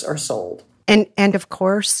quality books are sold. And of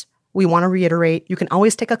course, we want to reiterate, you can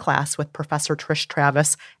always take a class with Professor Trish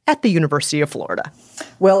Travis at the University of Florida.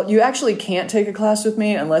 Well, you actually can't take a class with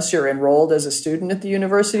me unless you're enrolled as a student at the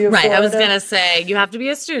University of Florida. Right, I was going to say, you have to be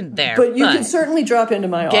a student there. But you can certainly drop into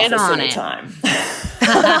my office anytime.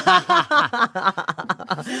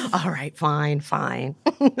 All right, fine.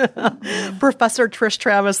 Professor Trish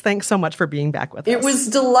Travis, thanks so much for being back with us. It was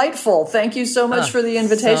delightful. Thank you so much for the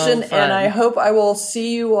invitation. So and I hope I will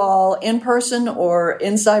see you all in person or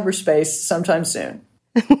in cyberspace sometime soon.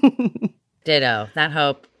 Ditto. That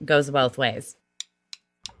hope goes both ways.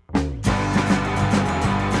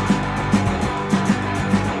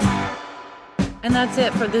 And that's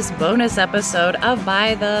it for this bonus episode of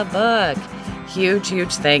By the Book.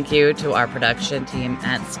 Huge thank you to our production team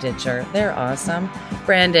at Stitcher. They're awesome.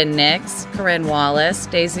 Brandon Nix, Corinne Wallace,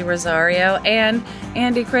 Daisy Rosario, and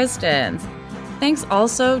Andy Christens. Thanks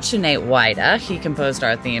also to Nate Wida. He composed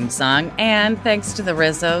our theme song. And thanks to the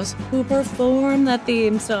Rizzos who performed the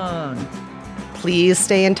theme song. Please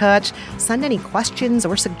stay in touch. Send any questions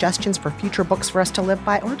or suggestions for future books for us to live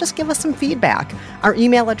by, or just give us some feedback. Our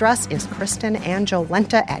email address is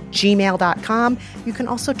kristenandjolenta@gmail.com. You can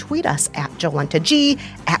also tweet us at JolentaG,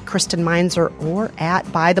 at Kristen Meinzer, or at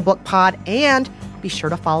ByTheBookPod. And be sure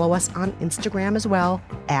to follow us on Instagram as well,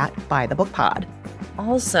 at ByTheBookPod.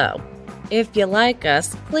 Also, if you like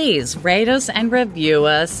us, please rate us and review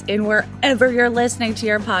us in wherever you're listening to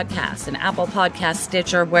your podcast, in Apple Podcasts,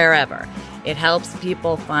 Stitcher, wherever. It helps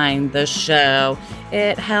people find the show.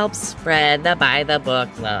 It helps spread the By the Book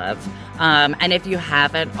love. And if you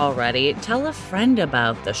haven't already, tell a friend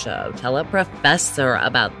about the show. Tell a professor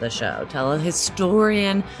about the show. Tell a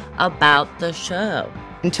historian about the show.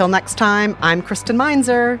 Until next time, I'm Kristen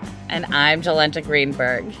Meinzer. And I'm Jolenta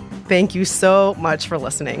Greenberg. Thank you so much for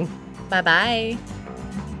listening. Bye-bye.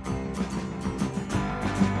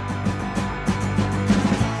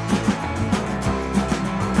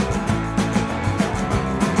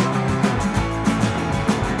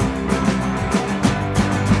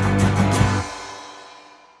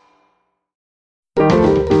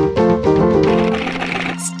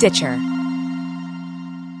 Stitcher.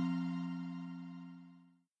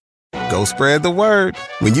 Go spread the word.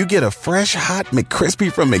 When you get a fresh, hot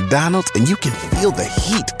McCrispy from McDonald's and you can feel the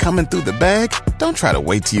heat coming through the bag, don't try to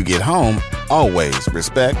wait till you get home. Always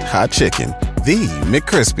respect hot chicken. The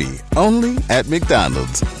McCrispy, only at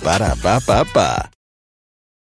McDonald's. Ba-da-ba-ba-ba.